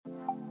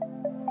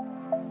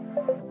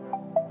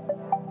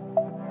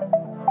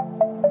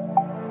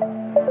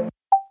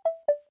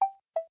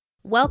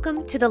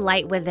Welcome to The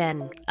Light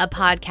Within, a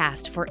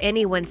podcast for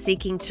anyone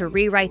seeking to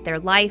rewrite their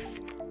life,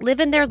 live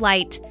in their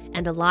light,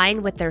 and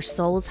align with their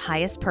soul's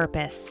highest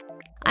purpose.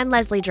 I'm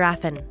Leslie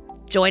Draffin.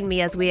 Join me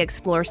as we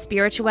explore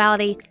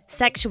spirituality,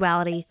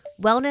 sexuality,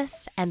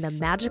 wellness, and the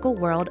magical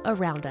world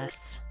around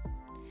us.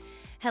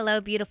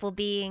 Hello, beautiful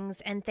beings,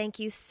 and thank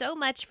you so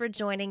much for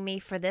joining me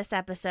for this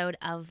episode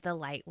of The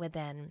Light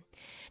Within.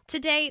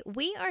 Today,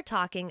 we are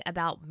talking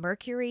about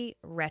Mercury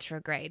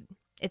Retrograde.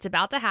 It's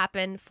about to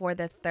happen for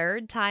the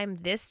third time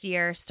this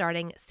year,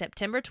 starting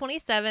September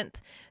 27th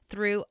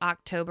through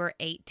October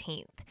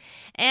 18th.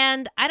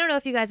 And I don't know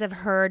if you guys have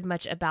heard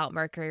much about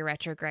Mercury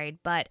retrograde,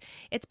 but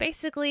it's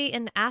basically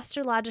an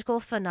astrological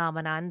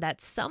phenomenon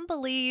that some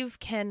believe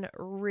can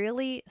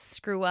really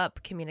screw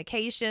up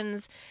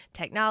communications,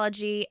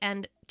 technology,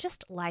 and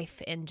just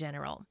life in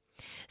general.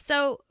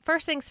 So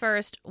first things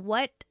first,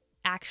 what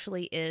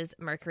actually is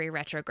Mercury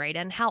retrograde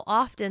and how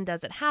often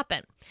does it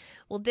happen?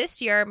 Well,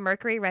 this year,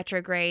 Mercury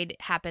retrograde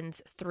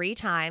happens 3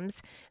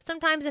 times.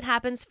 Sometimes it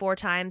happens 4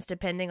 times,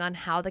 depending on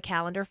how the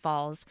calendar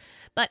falls.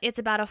 But it's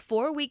about a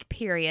 4-week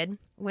period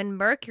when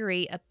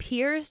Mercury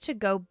appears to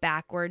go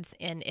backwards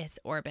in its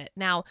orbit.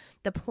 Now,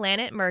 the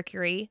planet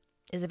Mercury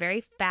is a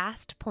very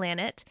fast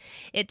planet.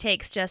 It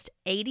takes just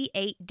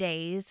 88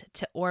 days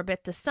to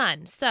orbit the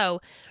sun.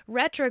 So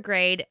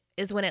retrograde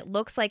is when it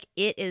looks like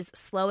it is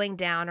slowing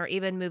down or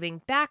even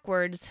moving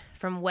backwards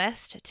from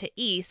west to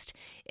east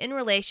in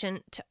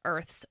relation to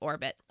Earth's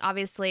orbit.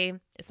 Obviously,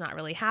 it's not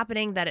really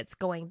happening that it's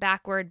going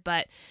backward,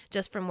 but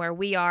just from where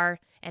we are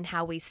and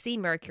how we see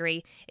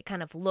Mercury, it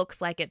kind of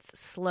looks like it's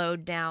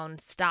slowed down,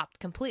 stopped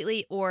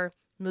completely, or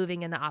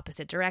moving in the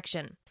opposite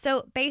direction.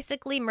 So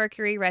basically,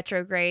 Mercury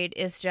retrograde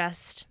is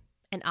just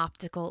an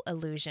optical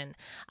illusion,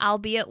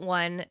 albeit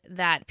one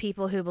that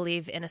people who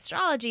believe in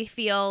astrology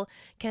feel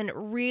can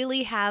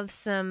really have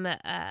some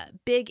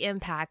big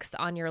impacts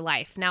on your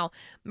life. Now,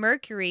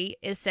 Mercury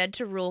is said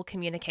to rule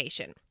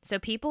communication. So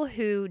people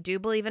who do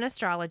believe in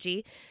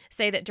astrology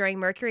say that during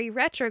Mercury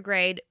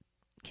retrograde,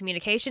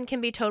 communication can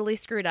be totally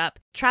screwed up,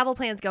 travel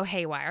plans go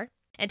haywire,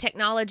 and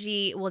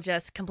technology will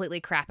just completely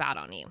crap out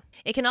on you.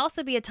 It can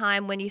also be a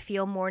time when you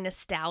feel more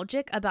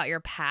nostalgic about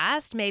your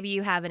past. Maybe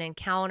you have an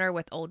encounter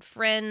with old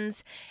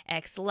friends,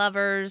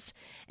 ex-lovers,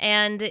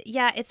 and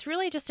it's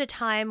really just a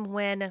time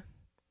when,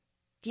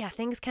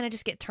 things kind of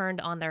just get turned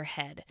on their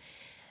head.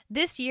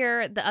 This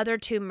year, the other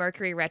 2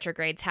 Mercury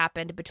retrogrades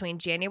happened between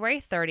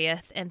January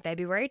 30th and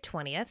February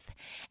 20th,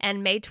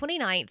 and May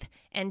 29th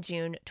and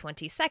June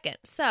 22nd.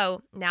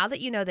 So now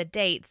that you know the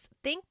dates,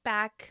 think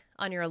back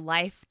on your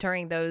life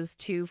during those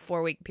 2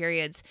 4-week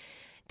periods.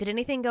 Did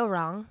anything go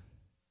wrong?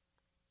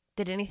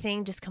 Did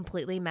anything just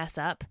completely mess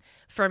up?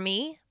 For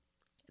me,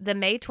 the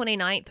May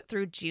 29th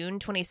through June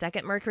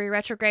 22nd Mercury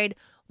retrograde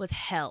was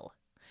hell.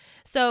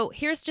 So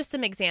here's just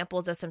some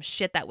examples of some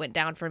shit that went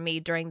down for me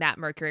during that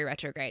Mercury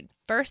retrograde.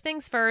 First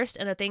things first,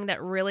 and the thing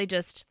that really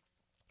just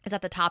is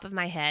at the top of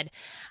my head,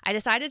 I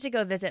decided to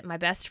go visit my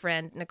best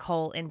friend,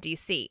 Nicole, in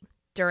DC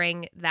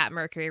during that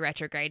Mercury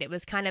retrograde. It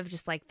was kind of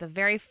just like the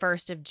very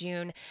 1st of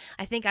June.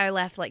 I think I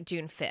left like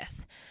June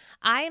 5th.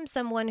 I am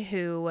someone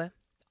who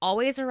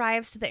always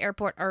arrives to the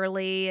airport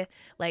early,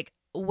 like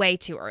way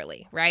too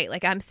early, right?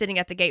 Like I'm sitting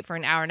at the gate for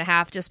an hour and a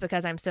half just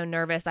because I'm so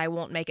nervous I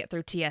won't make it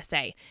through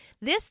TSA.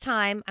 This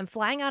time I'm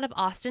flying out of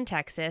Austin,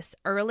 Texas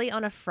early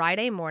on a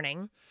Friday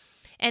morning,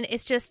 and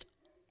it's just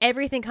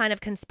everything kind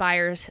of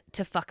conspires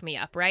to fuck me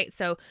up, right?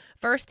 So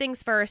first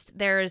things first,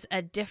 there's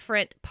a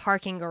different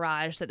parking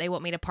garage that they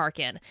want me to park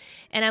in.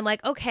 And I'm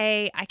like,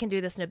 okay, I can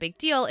do this, no big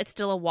deal. It's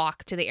still a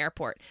walk to the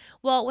airport.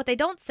 Well, what they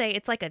don't say,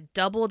 it's like a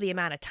double the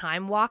amount of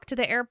time walk to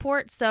the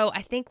airport. So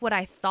I think what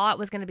I thought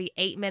was going to be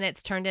 8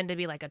 minutes turned into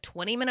be like a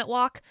 20-minute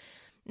walk.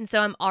 And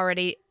so I'm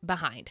already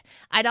behind.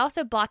 I'd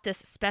also bought this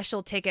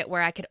special ticket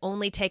where I could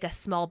only take a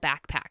small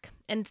backpack.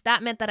 And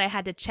that meant that I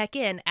had to check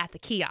in at the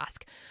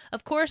kiosk.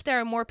 Of course, there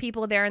are more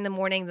people there in the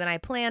morning than I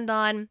planned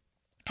on.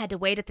 Had to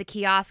wait at the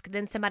kiosk.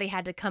 Then somebody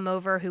had to come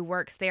over who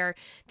works there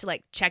to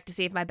like check to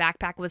see if my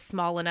backpack was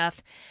small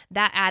enough.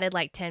 That added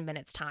like 10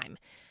 minutes time.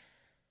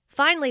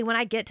 Finally, when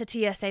I get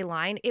to TSA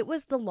line, it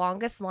was the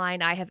longest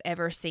line I have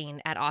ever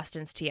seen at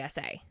Austin's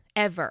TSA.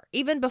 Ever,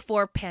 even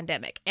before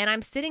pandemic. And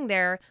I'm sitting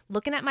there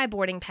looking at my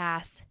boarding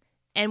pass,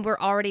 and we're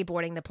already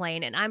boarding the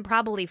plane, and I'm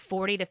probably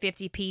 40 to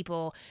 50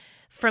 people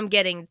from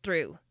getting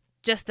through.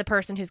 Just the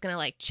person who's going to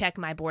like check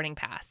my boarding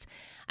pass.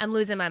 I'm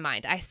losing my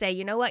mind. I say,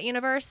 you know what,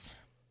 universe?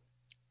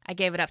 I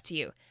gave it up to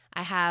you.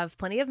 I have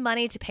plenty of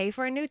money to pay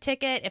for a new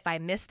ticket if I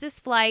miss this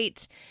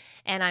flight,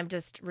 and I'm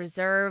just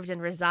reserved and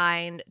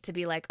resigned to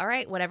be like, all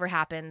right, whatever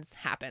happens,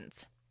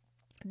 happens.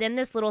 Then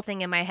this little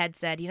thing in my head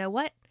said, you know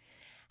what?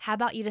 How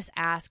about you just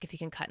ask if you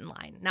can cut in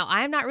line? Now,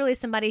 I'm not really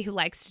somebody who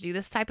likes to do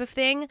this type of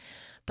thing,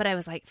 but I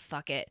was like,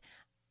 fuck it.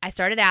 I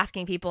started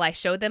asking people. I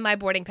showed them my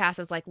boarding pass.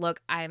 I was like,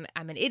 look, I'm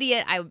an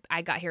idiot.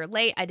 I got here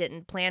late. I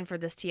didn't plan for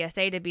this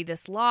TSA to be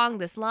this long,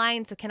 this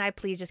line. So can I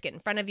please just get in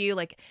front of you?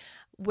 Like,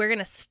 we're going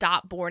to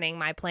stop boarding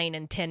my plane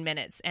in 10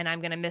 minutes and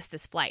I'm going to miss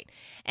this flight.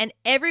 And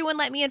everyone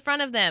let me in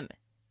front of them.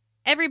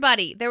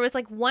 Everybody. There was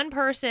like one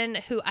person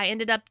who I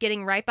ended up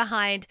getting right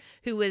behind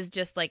who was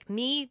just like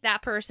me,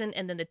 that person,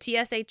 and then the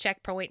TSA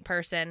checkpoint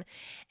person.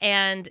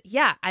 And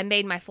yeah, I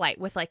made my flight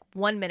with like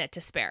 1 minute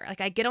to spare.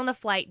 Like I get on the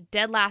flight,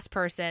 dead last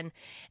person,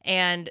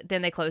 and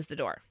then they close the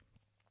door.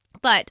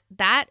 But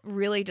that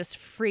really just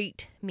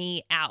freaked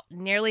me out,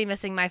 nearly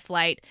missing my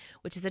flight,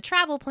 which is a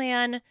travel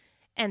plan,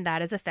 and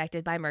that is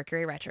affected by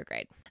Mercury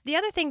retrograde. The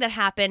other thing that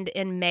happened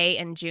in May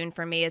and June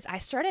for me is I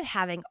started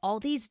having all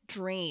these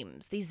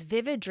dreams, these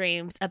vivid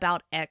dreams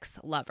about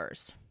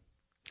ex-lovers.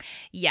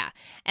 Yeah,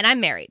 and I'm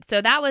married,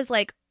 so that was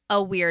like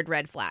a weird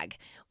red flag.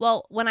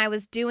 Well, when I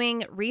was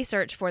doing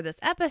research for this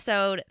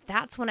episode,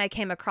 that's when I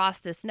came across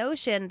this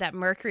notion that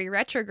Mercury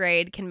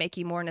retrograde can make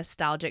you more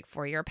nostalgic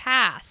for your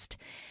past.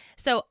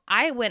 So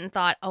I went and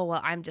thought, oh,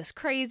 well, I'm just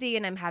crazy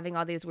and I'm having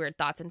all these weird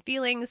thoughts and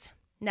feelings.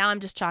 Now I'm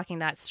just chalking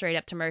that straight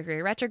up to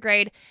Mercury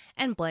retrograde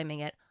and blaming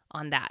it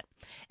on that.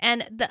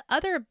 And the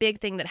other big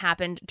thing that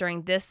happened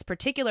during this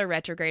particular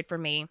retrograde for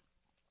me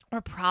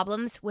were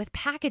problems with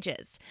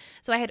packages.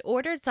 So I had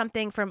ordered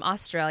something from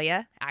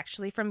Australia,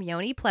 actually from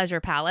Yoni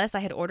Pleasure Palace. I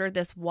had ordered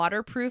this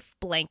waterproof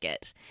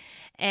blanket,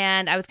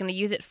 and I was going to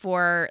use it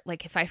for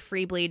like if I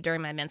free bleed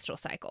during my menstrual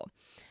cycle.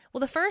 Well,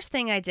 the first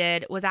thing I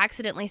did was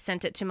accidentally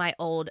sent it to my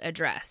old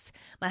address.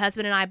 My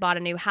husband and I bought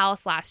a new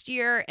house last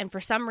year, and for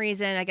some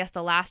reason, I guess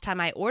the last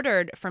time I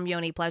ordered from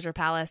Yoni Pleasure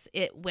Palace,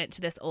 it went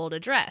to this old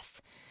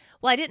address.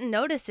 Well, I didn't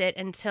notice it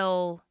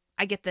until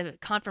I get the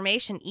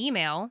confirmation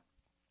email.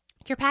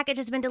 Your package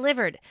has been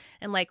delivered.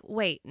 I'm like,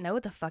 wait, no,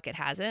 the fuck it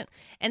hasn't.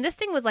 And this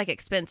thing was like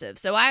expensive.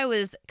 So I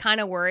was kind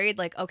of worried,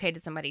 like, okay,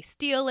 did somebody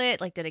steal it?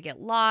 Like, did it get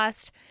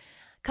lost?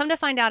 Come to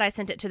find out, I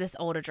sent it to this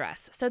old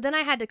address. So then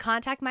I had to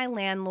contact my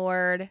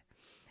landlord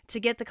to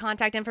get the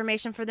contact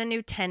information for the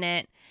new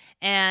tenant.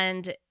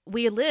 And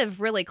we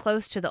live really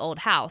close to the old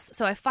house.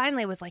 So I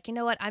finally was like, you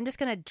know what? I'm just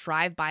going to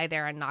drive by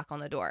there and knock on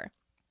the door.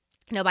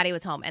 Nobody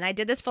was home. And I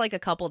did this for like a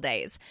couple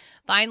days.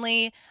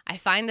 Finally, I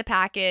find the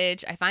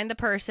package. I find the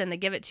person. They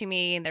give it to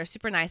me and they're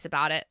super nice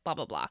about it, blah,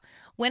 blah, blah.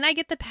 When I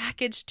get the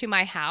package to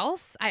my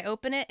house, I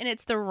open it and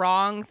it's the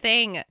wrong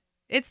thing.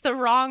 It's the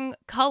wrong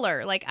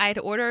color. Like I had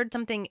ordered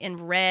something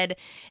in red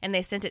and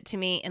they sent it to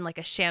me in like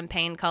a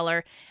champagne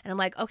color. And I'm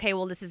like, okay,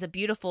 well, this is a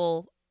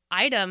beautiful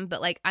item,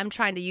 but like I'm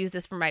trying to use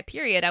this for my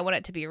period. I want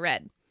it to be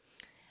red.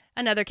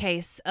 Another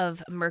case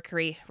of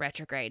Mercury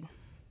retrograde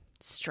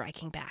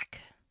striking back.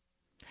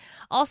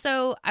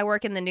 Also, I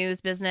work in the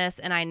news business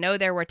and I know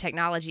there were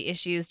technology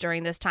issues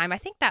during this time. I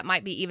think that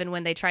might be even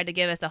when they tried to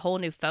give us a whole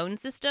new phone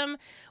system,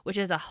 which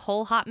is a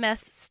whole hot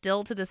mess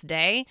still to this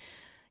day.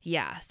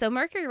 Yeah, so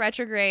Mercury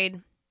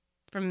retrograde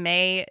from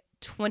May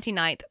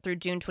 29th through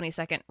June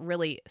 22nd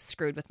really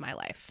screwed with my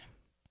life.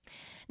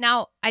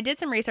 Now, I did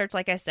some research,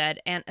 like I said,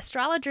 and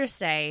astrologers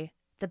say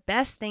the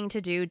best thing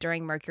to do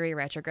during Mercury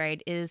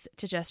retrograde is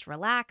to just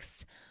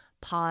relax,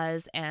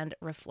 pause, and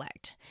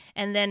reflect.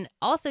 And then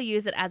also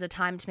use it as a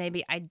time to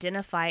maybe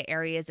identify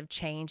areas of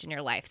change in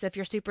your life. So if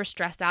you're super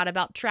stressed out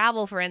about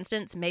travel, for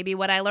instance, maybe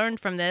what I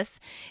learned from this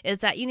is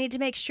that you need to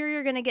make sure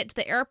you're going to get to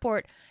the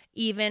airport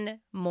even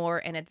more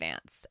in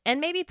advance. And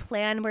maybe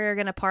plan where you're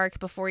going to park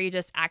before you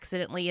just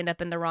accidentally end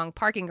up in the wrong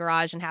parking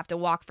garage and have to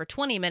walk for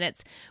 20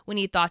 minutes when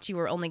you thought you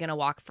were only going to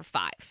walk for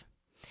 5.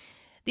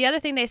 The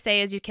other thing they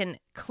say is you can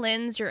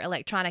cleanse your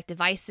electronic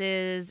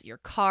devices, your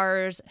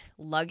cars,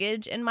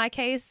 luggage in my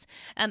case,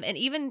 and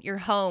even your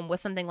home with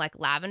something like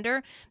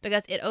lavender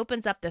because it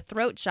opens up the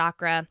throat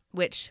chakra,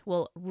 which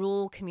will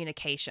rule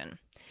communication.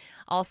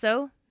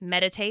 Also,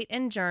 meditate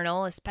and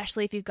journal,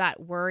 especially if you've got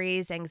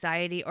worries,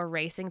 anxiety, or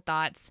racing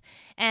thoughts.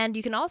 And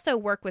you can also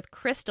work with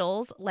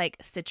crystals like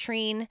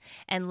citrine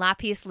and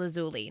lapis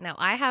lazuli. Now,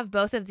 I have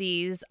both of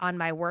these on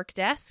my work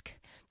desk.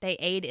 They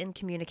aid in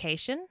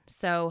communication,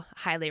 so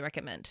highly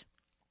recommend.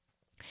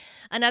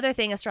 Another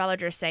thing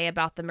astrologers say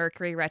about the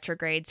Mercury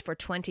retrogrades for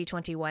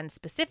 2021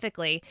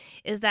 specifically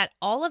is that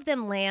all of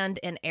them land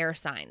in air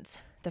signs.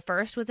 The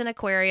first was in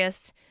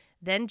Aquarius,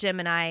 then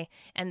Gemini,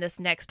 and this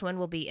next one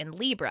will be in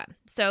Libra.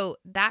 So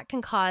that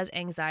can cause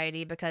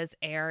anxiety because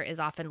air is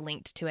often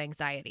linked to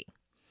anxiety.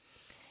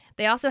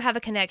 They also have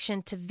a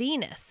connection to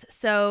Venus.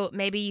 So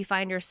maybe you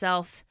find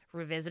yourself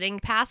revisiting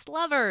past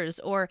lovers,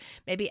 or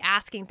maybe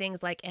asking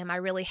things like, am I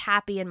really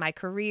happy in my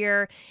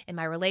career, in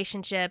my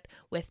relationship,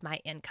 with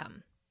my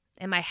income?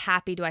 Am I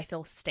happy? Do I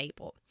feel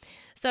stable?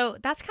 So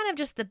that's kind of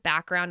just the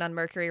background on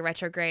Mercury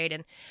retrograde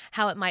and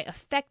how it might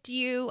affect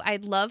you.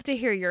 I'd love to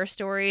hear your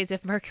stories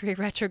if Mercury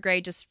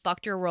retrograde just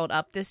fucked your world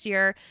up this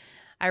year.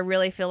 I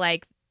really feel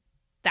like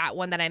that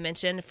one that I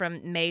mentioned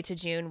from May to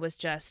June was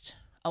just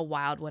a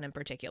wild one in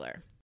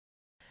particular.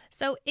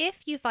 So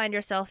if you find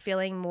yourself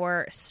feeling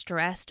more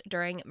stressed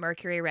during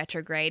Mercury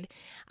retrograde,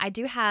 I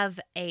do have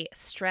a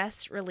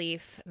stress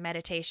relief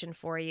meditation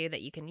for you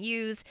that you can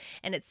use,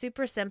 and it's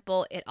super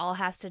simple. It all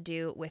has to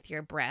do with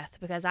your breath,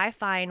 because I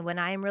find when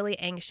I'm really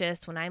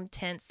anxious, when I'm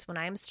tense, when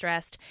I'm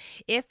stressed,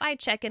 if I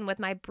check in with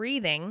my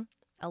breathing,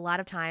 a lot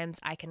of times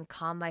I can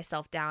calm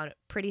myself down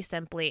pretty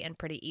simply and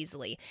pretty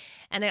easily.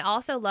 And I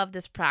also love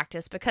this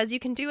practice because you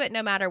can do it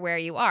no matter where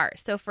you are.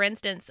 So for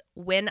instance,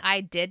 when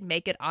I did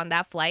make it on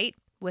that flight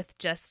with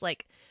just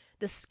like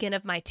the skin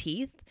of my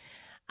teeth,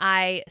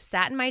 I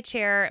sat in my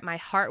chair, my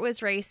heart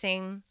was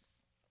racing,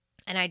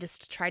 and I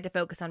just tried to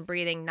focus on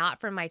breathing, not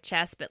from my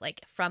chest, but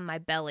like from my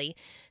belly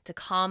to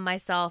calm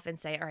myself and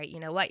say, all right, you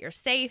know what? You're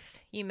safe.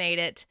 You made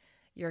it.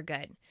 You're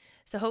good.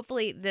 So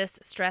hopefully this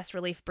stress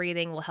relief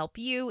breathing will help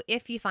you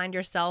if you find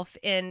yourself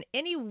in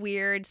any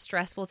weird,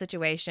 stressful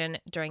situation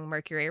during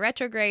Mercury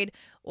retrograde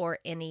or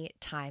any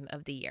time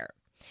of the year.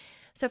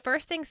 So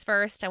first things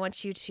first, I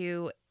want you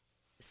to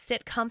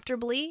sit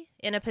comfortably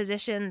in a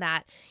position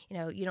that,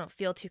 you don't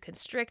feel too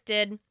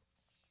constricted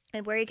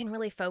and where you can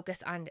really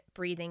focus on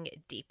breathing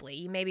deeply.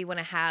 You maybe want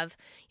to have,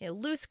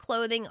 loose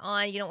clothing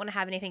on. You don't want to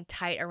have anything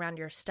tight around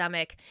your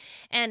stomach.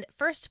 And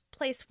first,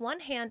 place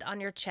one hand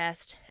on your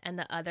chest and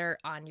the other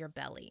on your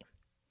belly.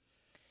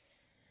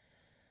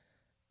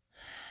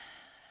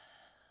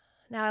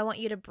 Now I want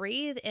you to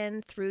breathe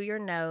in through your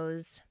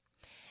nose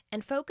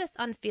and focus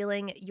on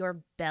feeling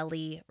your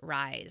belly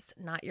rise,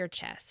 not your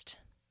chest.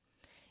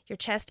 Your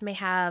chest may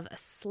have a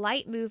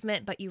slight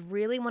movement, but you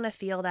really want to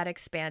feel that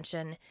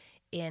expansion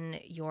in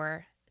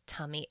your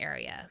tummy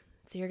area.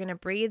 So you're going to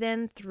breathe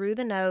in through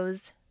the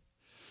nose.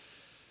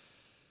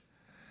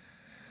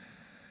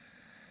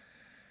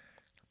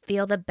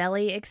 Feel the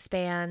belly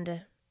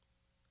expand.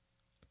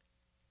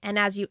 And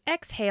as you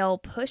exhale,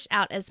 push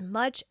out as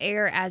much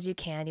air as you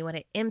can. You want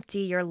to empty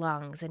your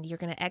lungs, and you're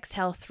going to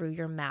exhale through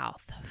your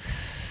mouth.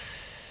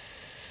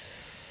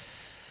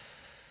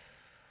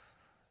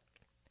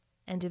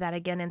 And do that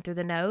again in through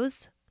the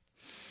nose.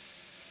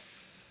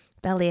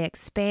 Belly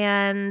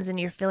expands, and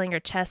you're feeling your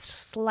chest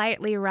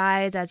slightly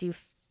rise as you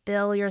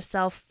fill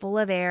yourself full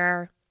of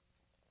air.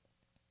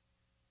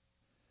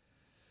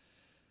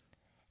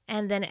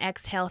 And then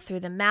exhale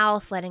through the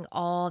mouth, letting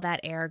all that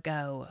air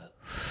go.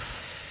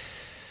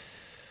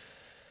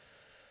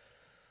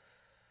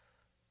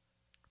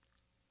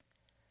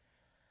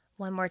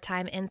 One more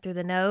time in through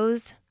the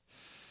nose.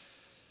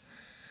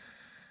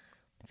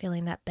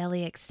 Feeling that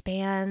belly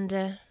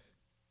expand.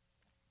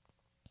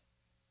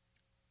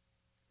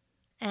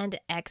 And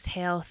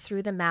exhale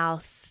through the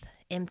mouth,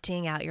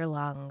 emptying out your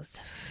lungs.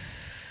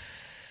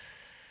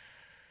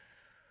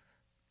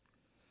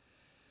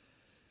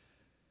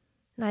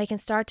 Now you can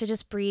start to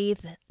just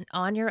breathe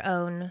on your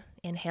own,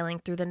 inhaling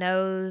through the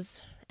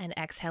nose and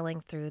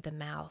exhaling through the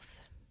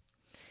mouth.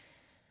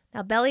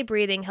 Now belly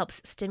breathing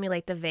helps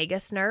stimulate the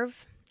vagus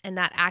nerve, and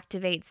that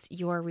activates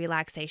your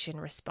relaxation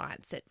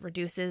response. It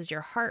reduces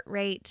your heart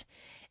rate,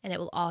 and it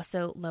will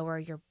also lower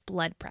your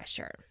blood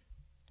pressure.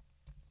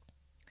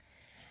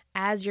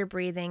 As you're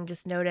breathing,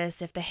 just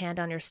notice if the hand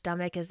on your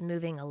stomach is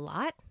moving a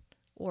lot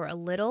or a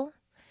little,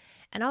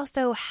 and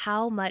also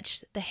how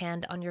much the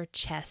hand on your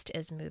chest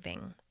is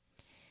moving.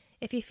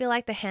 If you feel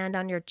like the hand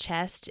on your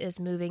chest is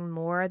moving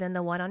more than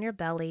the one on your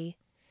belly,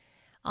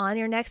 on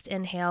your next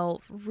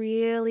inhale,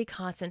 really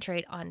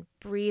concentrate on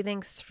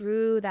breathing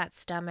through that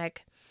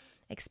stomach,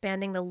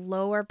 expanding the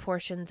lower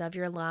portions of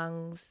your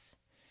lungs,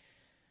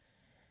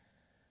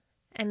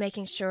 and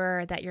making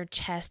sure that your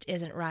chest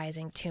isn't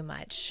rising too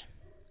much.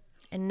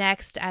 And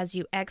next, as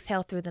you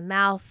exhale through the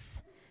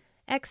mouth,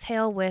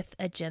 exhale with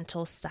a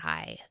gentle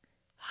sigh.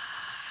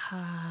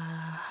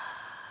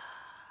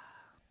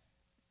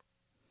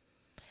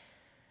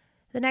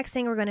 The next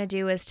thing we're going to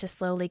do is to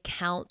slowly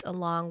count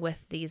along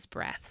with these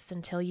breaths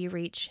until you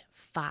reach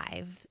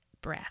 5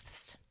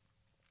 breaths.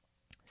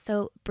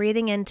 So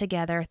breathing in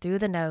together through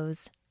the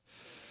nose.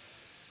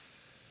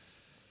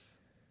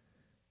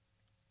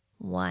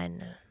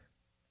 1.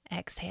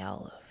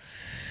 Exhale.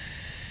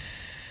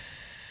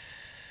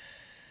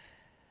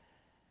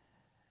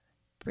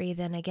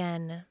 Breathe in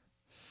again.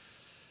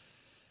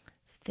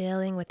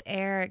 Filling with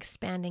air,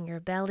 expanding your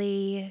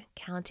belly,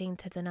 counting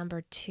to the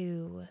number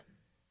 2.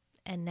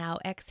 And now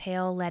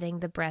exhale, letting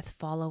the breath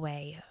fall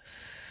away.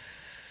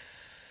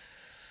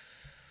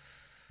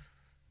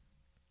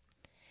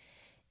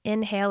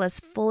 Inhale as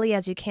fully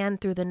as you can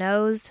through the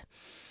nose.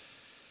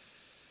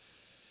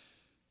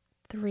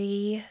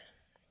 3.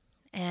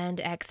 And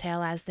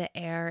exhale as the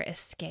air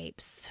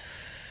escapes.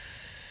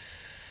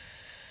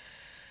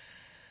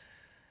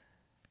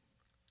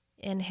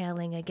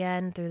 Inhaling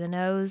again through the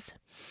nose.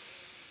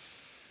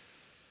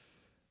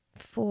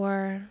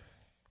 4.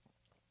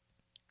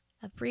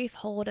 A brief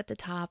hold at the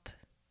top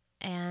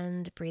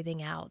and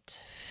breathing out.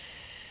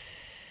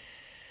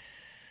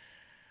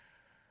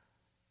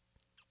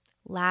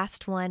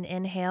 Last one,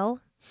 inhale.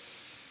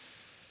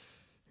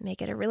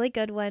 Make it a really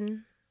good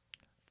one.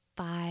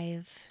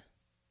 5.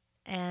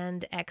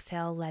 And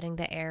exhale, letting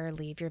the air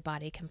leave your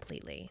body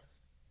completely.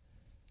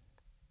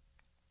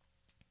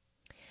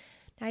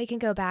 Now you can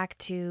go back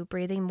to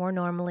breathing more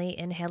normally,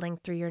 inhaling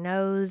through your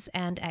nose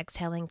and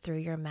exhaling through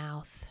your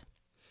mouth.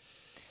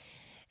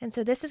 And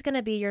so this is going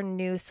to be your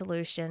new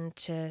solution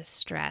to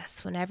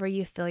stress. Whenever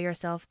you feel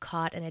yourself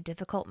caught in a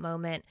difficult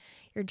moment,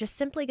 you're just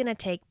simply going to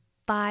take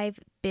 5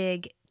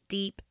 big,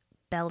 deep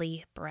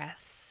belly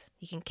breaths.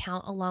 You can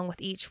count along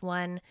with each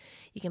one.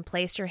 You can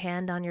place your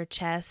hand on your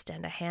chest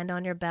and a hand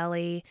on your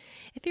belly.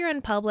 If you're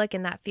in public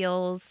and that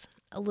feels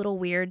a little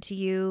weird to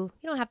you,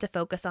 you don't have to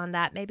focus on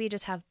that. Maybe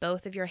just have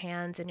both of your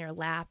hands in your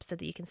lap so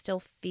that you can still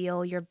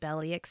feel your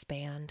belly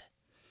expand.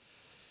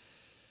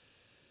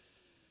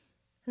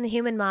 And the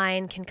human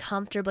mind can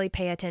comfortably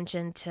pay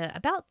attention to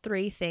about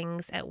 3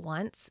 things at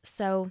once.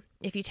 So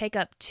if you take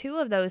up 2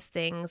 of those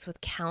things with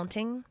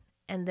counting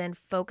and then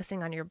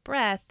focusing on your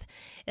breath,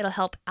 it'll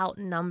help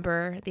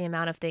outnumber the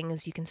amount of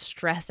things you can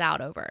stress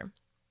out over.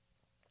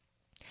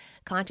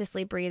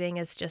 Consciously breathing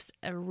is just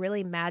a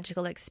really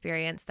magical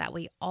experience that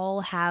we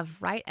all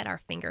have right at our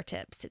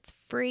fingertips. It's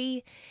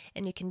free,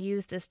 and you can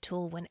use this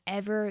tool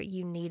whenever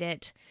you need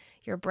it.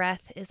 Your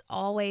breath is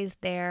always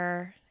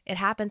there. It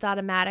happens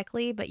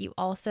automatically, but you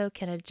also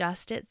can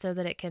adjust it so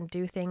that it can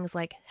do things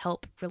like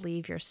help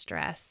relieve your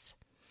stress.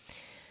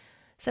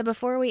 So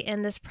before we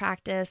end this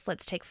practice,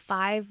 let's take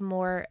 5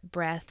 more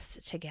breaths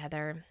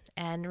together.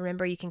 And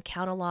remember, you can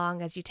count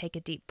along as you take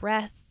a deep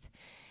breath,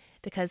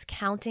 because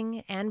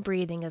counting and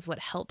breathing is what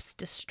helps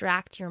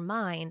distract your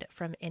mind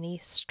from any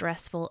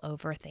stressful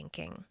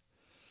overthinking.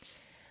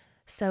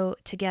 So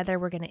together,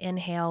 we're going to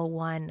inhale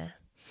 1.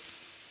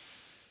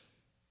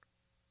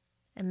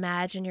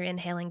 Imagine you're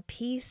inhaling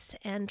peace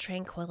and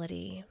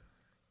tranquility.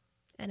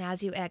 And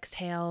as you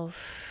exhale,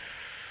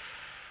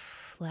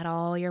 let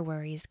all your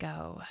worries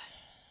go.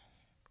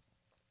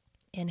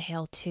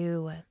 Inhale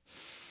 2.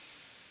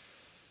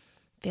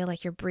 Feel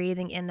like you're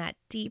breathing in that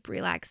deep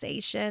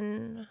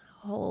relaxation.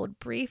 Hold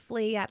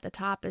briefly at the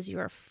top as you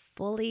are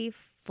fully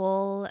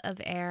full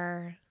of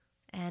air,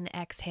 and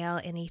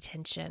exhale any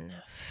tension.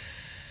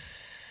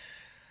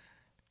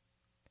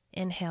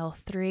 Inhale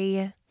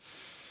 3.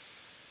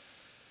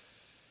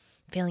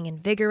 Feeling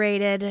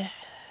invigorated,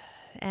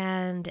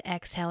 and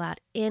exhale out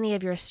any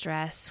of your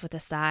stress with a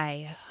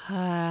sigh.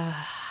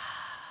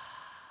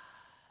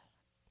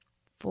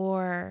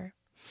 4.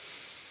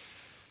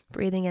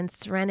 Breathing in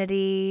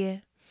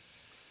serenity,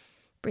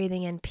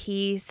 breathing in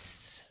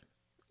peace,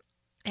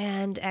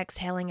 and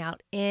exhaling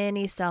out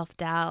any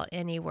self-doubt,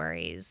 any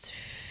worries.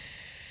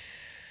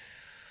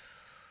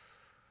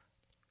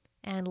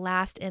 And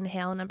last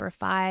inhale, number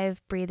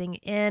 5, breathing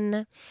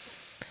in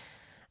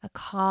a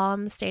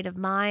calm state of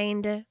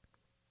mind,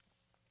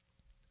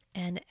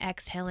 and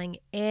exhaling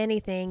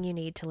anything you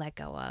need to let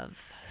go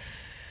of.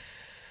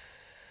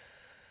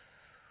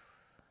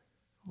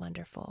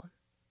 Wonderful.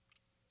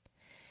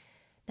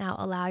 Now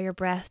allow your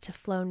breath to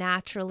flow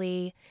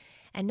naturally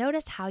and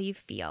notice how you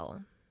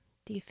feel.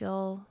 Do you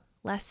feel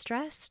less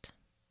stressed?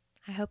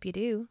 I hope you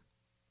do.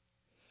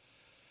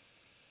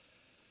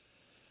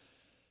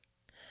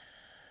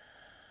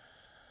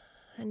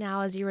 And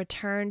now as you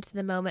return to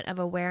the moment of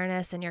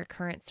awareness in your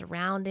current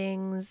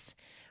surroundings,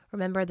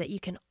 remember that you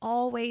can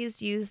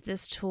always use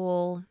this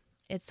tool.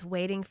 It's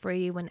waiting for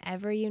you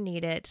whenever you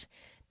need it.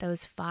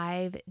 Those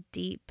 5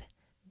 deep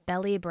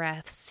belly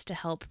breaths to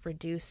help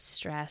reduce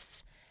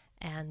stress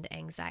and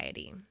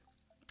anxiety.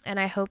 And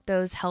I hope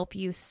those help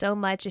you so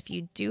much if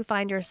you do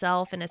find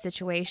yourself in a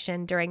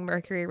situation during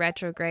Mercury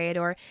retrograde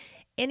or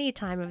any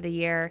time of the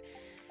year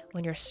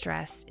when your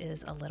stress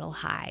is a little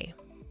high.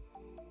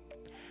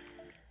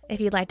 If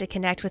you'd like to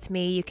connect with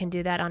me, you can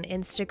do that on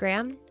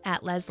Instagram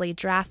at Leslie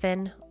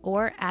Draffin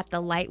or at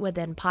The Light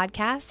Within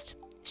Podcast.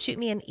 Shoot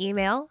me an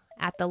email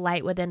at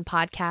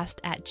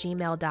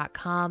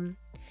thelightwithinpodcast@gmail.com.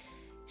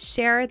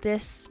 Share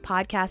this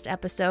podcast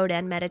episode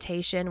and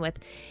meditation with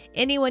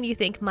anyone you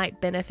think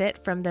might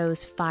benefit from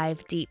those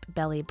 5 deep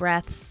belly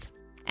breaths.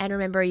 And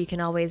remember, you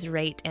can always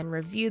rate and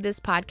review this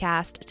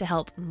podcast to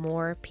help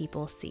more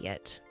people see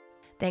it.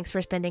 Thanks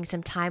for spending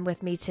some time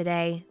with me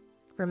today.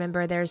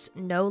 Remember, there's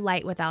no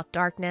light without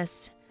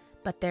darkness,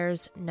 but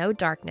there's no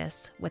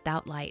darkness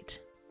without light.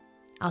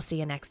 I'll see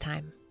you next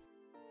time.